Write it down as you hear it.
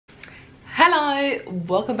Hello,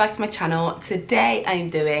 welcome back to my channel. Today I'm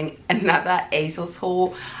doing another Asos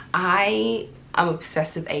haul. I am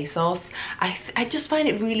obsessed with Asos. I just find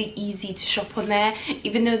it really easy to shop on there,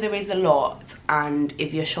 even though there is a lot, and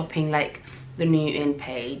if you're shopping like the new in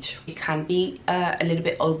page, it can be a little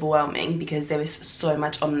bit overwhelming because there is so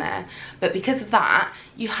much on there. But because of that,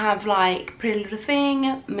 you have like Pretty Little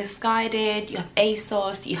Thing, Misguided, you have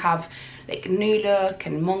Asos, you have like New Look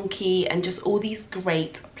and Monkey, and just all these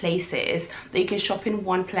great places that you can shop in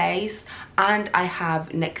one place. And I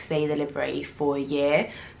have next day delivery for a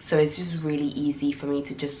year, so it's just really easy for me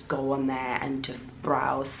to just go on there and just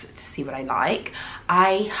browse to see what I like.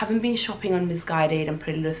 I haven't been shopping on Misguided and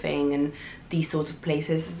Pretty Little Thing and these sorts of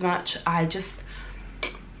places as much. I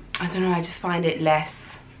don't know, I just find it less,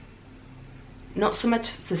 not so much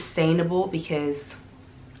sustainable, because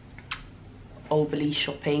overly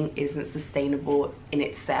shopping isn't sustainable in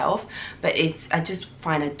itself, but I just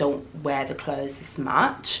find I don't wear the clothes as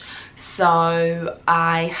much. So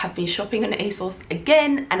I have been shopping on Asos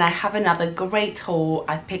again, and I have another great haul.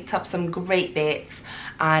 I picked up some great bits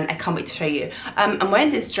and I can't wait to show you. I'm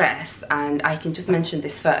wearing this dress, and I can just mention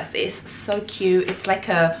this first. It's so cute. It's like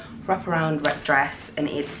a wraparound red dress, and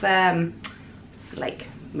it's like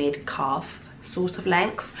mid-calf sort of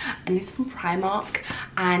length, and it's from Primark,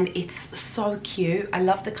 and it's so cute. I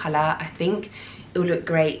love the color. I think it will look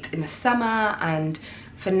great in the summer, and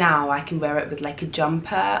for now I can wear it with like a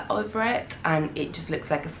jumper over it, and it just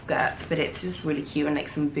looks like a skirt, but it's just really cute, and like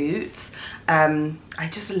some boots. I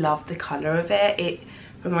just love the color of it. It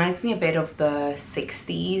reminds me a bit of the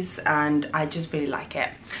 60s, and I just really like it.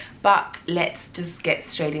 But let's just get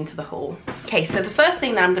straight into the haul. Okay, so the first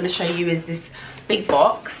thing that I'm going to show you is this big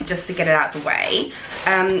box, just to get it out of the way.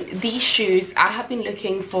 These shoes, I have been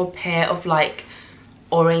looking for a pair of like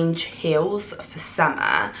orange heels for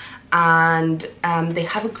summer, and they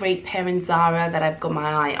have a great pair in Zara that I've got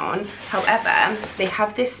my eye on. However, they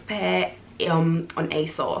have this pair on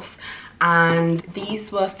Asos, and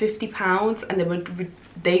these were £50, and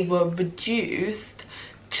they were reduced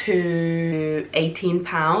to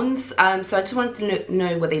 £18. So I just wanted to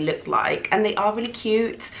know what they look like, and they are really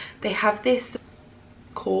cute. They have this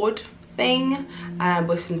cord thing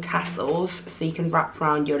with some tassels, so you can wrap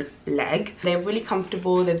around your leg. They're really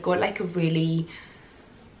comfortable. They've got like a really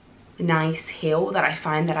nice heel that I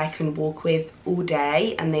find that I can walk with all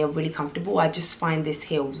day, and they are really comfortable. I just find this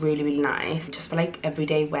heel really nice, just for like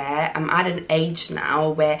everyday wear. I'm at an age now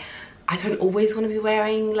where I don't always want to be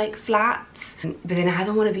wearing like flats, but then I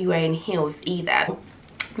don't want to be wearing heels either.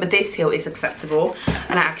 But this heel is acceptable,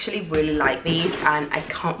 and I actually really like these, and I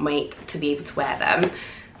can't wait to be able to wear them.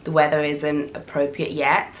 The weather isn't appropriate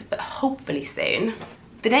yet, but hopefully soon.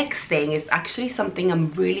 The next thing is actually something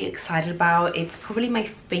I'm really excited about. It's probably my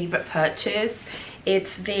favorite purchase.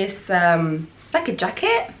 It's this like a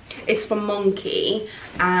jacket. It's from Monkey,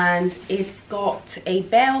 and it's got a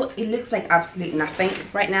belt. It looks like absolutely nothing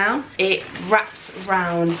right now. It wraps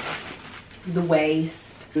around the waist,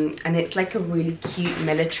 and it's like a really cute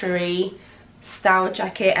military style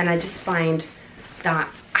jacket, and I just find that,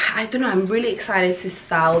 I don't know, I'm really excited to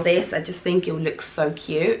style this. I just think it will look so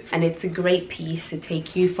cute, and it's a great piece to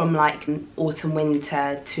take you from like autumn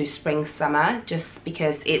winter to spring summer, just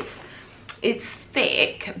because it's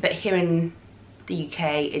thick, but here in the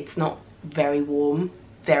UK it's not very warm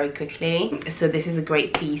very quickly, so this is a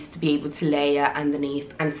great piece to be able to layer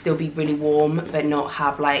underneath and still be really warm, but not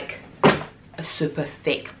have like a super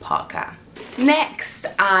thick parka. Next,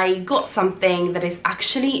 I got something that is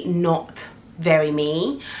actually not very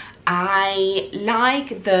me. I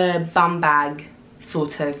like the bum bag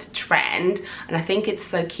sort of trend, and I think it's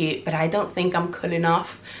so cute, but I don't think I'm cool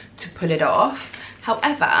enough to pull it off.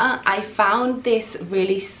 However, I found this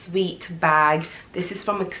really sweet bag. This is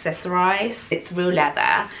from Accessorize. It's real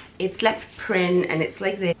leather. It's leopard print, and it's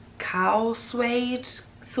like the cow suede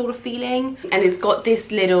sort of feeling, and it's got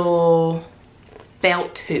this little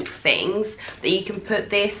belt hoop things that you can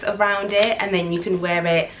put this around it, and then you can wear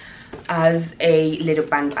it as a little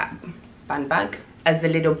as a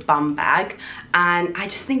little bum bag, and I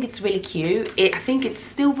just think it's really cute. I think it's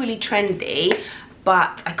still really trendy,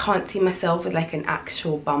 but I can't see myself with like an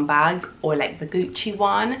actual bum bag or like the Gucci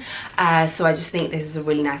one, so I just think this is a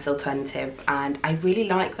really nice alternative, and I really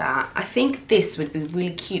like that. I think this would be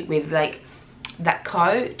really cute with like that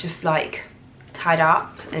coat just like tied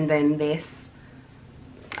up, and then this,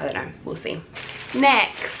 I don't know, we'll see.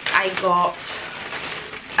 Next, I got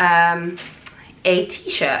a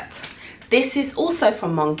t-shirt. This is also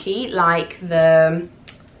from Monkey, like the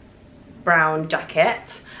brown jacket,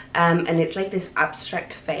 and it's like this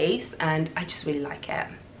abstract face, and I just really like it.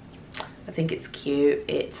 I think it's cute.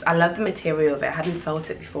 I love the material of it. I hadn't felt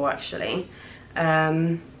it before actually.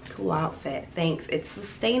 Cool outfit, thanks. It's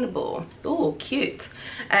sustainable. Oh, cute.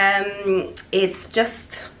 It's just,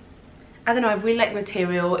 I don't know, I really like the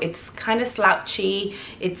material. It's kind of slouchy.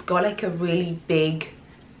 It's got like a really big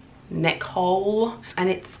neck hole and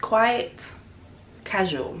it's quite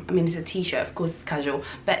casual. I mean, it's a t-shirt, of course it's casual,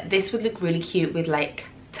 but this would look really cute with like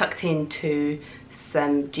tucked into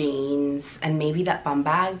some jeans and maybe that bum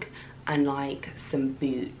bag and like some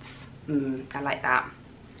boots. I like that.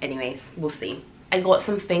 Anyways, we'll see. I got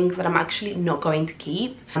some things that I'm actually not going to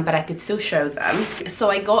keep, but I could still show them. So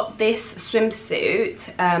I got this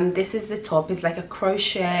swimsuit. This is the top. It's like a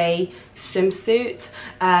crochet swimsuit.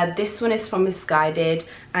 This one is from Misguided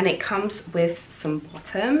and it comes with some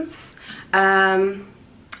bottoms.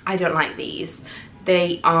 I don't like these.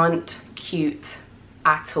 They aren't cute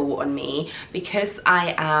at all on me because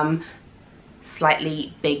I am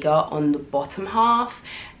slightly bigger on the bottom half.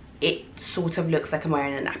 It sort of looks like I'm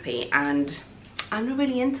wearing a nappy and I'm not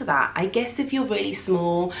really into that. I guess if you're really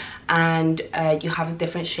small and you have a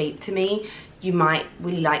different shape to me, you might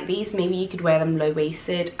really like these. Maybe you could wear them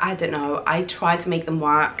low-waisted. I don't know. I try to make them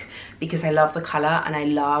work because I love the color and I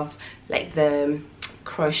love like the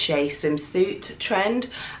crochet swimsuit trend,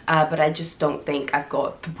 but I just don't think I've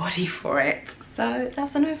got the body for it. So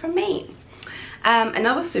that's a no from me.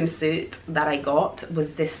 Another swimsuit that I got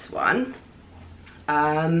was this one.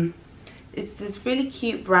 It's this really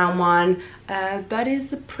cute brown one. That is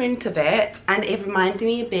the print of it and it reminded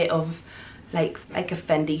me a bit of like a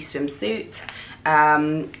Fendi swimsuit.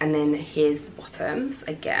 And then here's the bottoms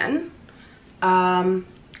again.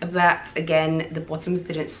 But again, the bottoms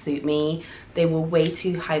didn't suit me. They were way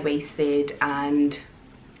too high-waisted and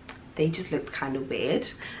they just looked kind of weird.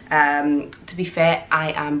 To be fair,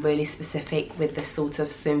 I am really specific with the sort of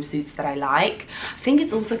swimsuits that I like. I think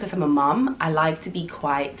it's also because I'm a mum. I like to be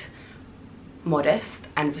quite modest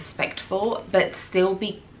and respectful but still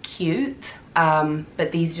be cute,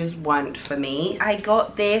 but these just weren't for me. I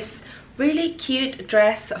got this really cute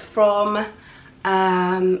dress from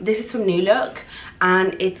this is from New Look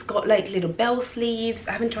and it's got like little bell sleeves.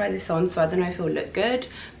 I haven't tried this on so I don't know if it will look good,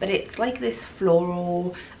 but it's like this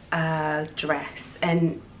floral dress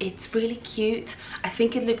and it's really cute. I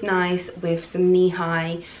think it looked nice with some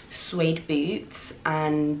knee-high suede boots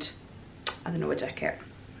and I don't know, a jacket.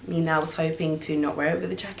 I mean, I was hoping to not wear it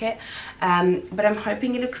with a jacket, but I'm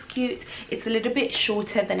hoping it looks cute. It's a little bit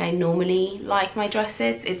shorter than I normally like my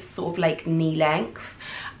dresses. It's sort of like knee length,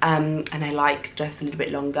 and I like dress a little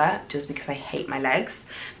bit longer just because I hate my legs.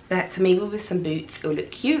 But maybe with some boots it will look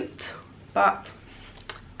cute, but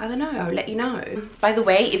I don't know, I'll let you know. By the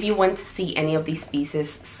way, if you want to see any of these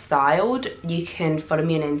pieces styled, you can follow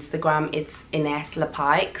me on Instagram. It's Ines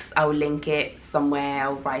Lapikes. I'll link it somewhere,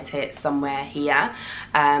 I'll write it somewhere here.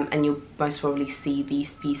 And you'll most probably see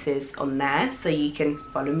these pieces on there, so you can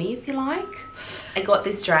follow me if you like. I got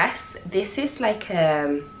this dress. This is like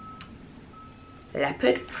a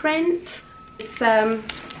leopard print. It's a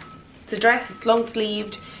dress, it's long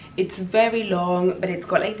sleeved. It's very long, but it's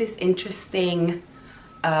got like this interesting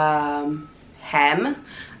hem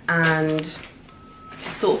and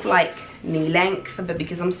sort of like knee length, but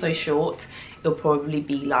because I'm so short it'll probably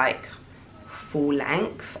be like full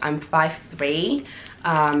length. I'm 5'3",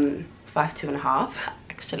 5'2.5"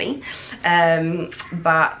 actually,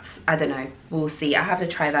 but I don't know, we'll see. I have to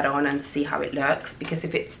try that on and see how it looks, because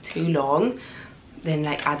if it's too long then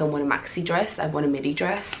like I don't want a maxi dress, I want a midi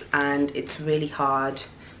dress, and it's really hard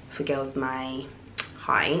for girls my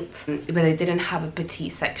height, but they didn't have a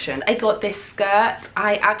petite section. I got this skirt.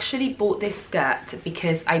 I actually bought this skirt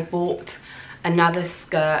because I bought another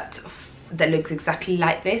skirt that looks exactly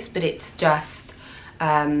like this, but it's just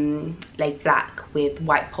like black with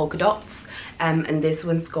white polka dots, and this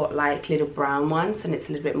one's got like little brown ones and it's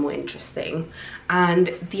a little bit more interesting,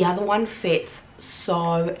 and the other one fits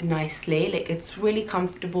so nicely. Like, it's really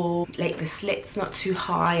comfortable, like the slit's not too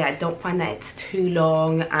high, I don't find that it's too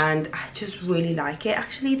long, and I just really like it.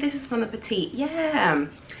 Actually, this is from the petite, yeah.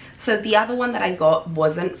 So the other one that I got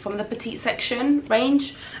wasn't from the petite section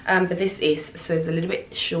range, but this is, so it's a little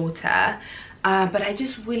bit shorter, but I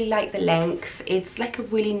just really like the length. It's like a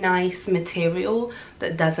really nice material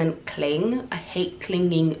that doesn't cling. I hate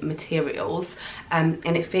clinging materials, and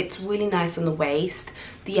it fits really nice on the waist.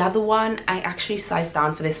 The other one, I actually sized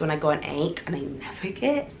down for this one. I got an 8, and I never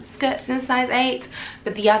get skirts in size 8,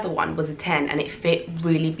 but the other one was a 10 and it fit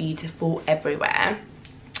really beautiful everywhere,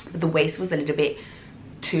 but the waist was a little bit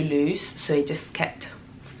too loose, so it just kept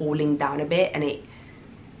falling down a bit and it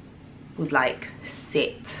would like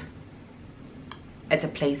sit at a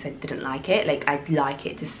place I didn't like it. Like, I'd like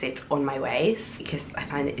it to sit on my waist because I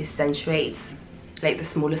find it accentuates like the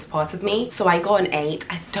smallest part of me. So I got an 8.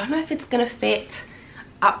 I don't know if it's gonna fit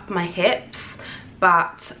up my hips,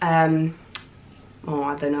 but oh,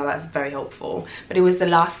 I don't know, that's very hopeful. But it was the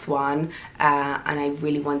last one and I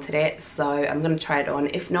really wanted it, so I'm gonna try it on.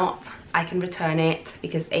 If not, I can return it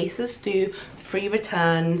because Asos do free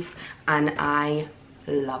returns and I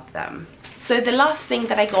love them. So the last thing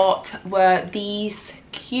that I got were these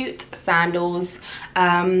cute sandals.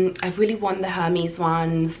 I really want the Hermes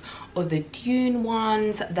ones or the Dune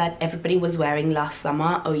ones that everybody was wearing last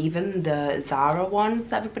summer, or even the Zara ones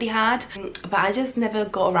that everybody had, but I just never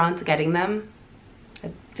got around to getting them.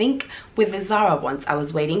 I think with the Zara ones, I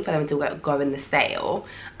was waiting for them to go in the sale,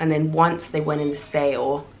 and then once they went in the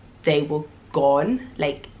sale, they were gone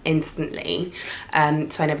like instantly,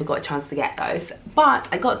 so I never got a chance to get those. But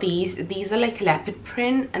I got these are like leopard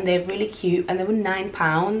print and they're really cute, and they were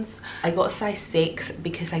 £9. I got a size 6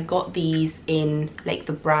 because I got these in like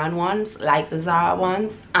the brown ones, like the Zara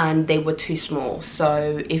ones, and they were too small.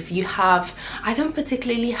 So if you have, I don't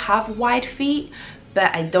particularly have wide feet,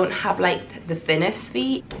 but I don't have like the thinnest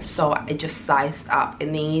feet, so I just sized up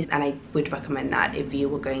in these, and I would recommend that if you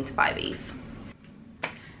were going to buy these.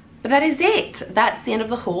 But that is it. That's the end of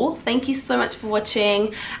the haul. Thank you so much for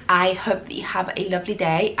watching. I hope that you have a lovely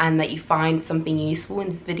day and that you find something useful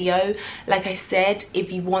in this video. Like I said,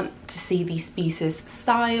 if you want to see these pieces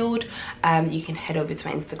styled, you can head over to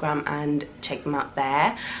my Instagram and check them out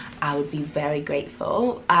there. I would be very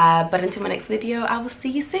grateful. But until my next video, I will see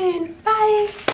you soon. Bye.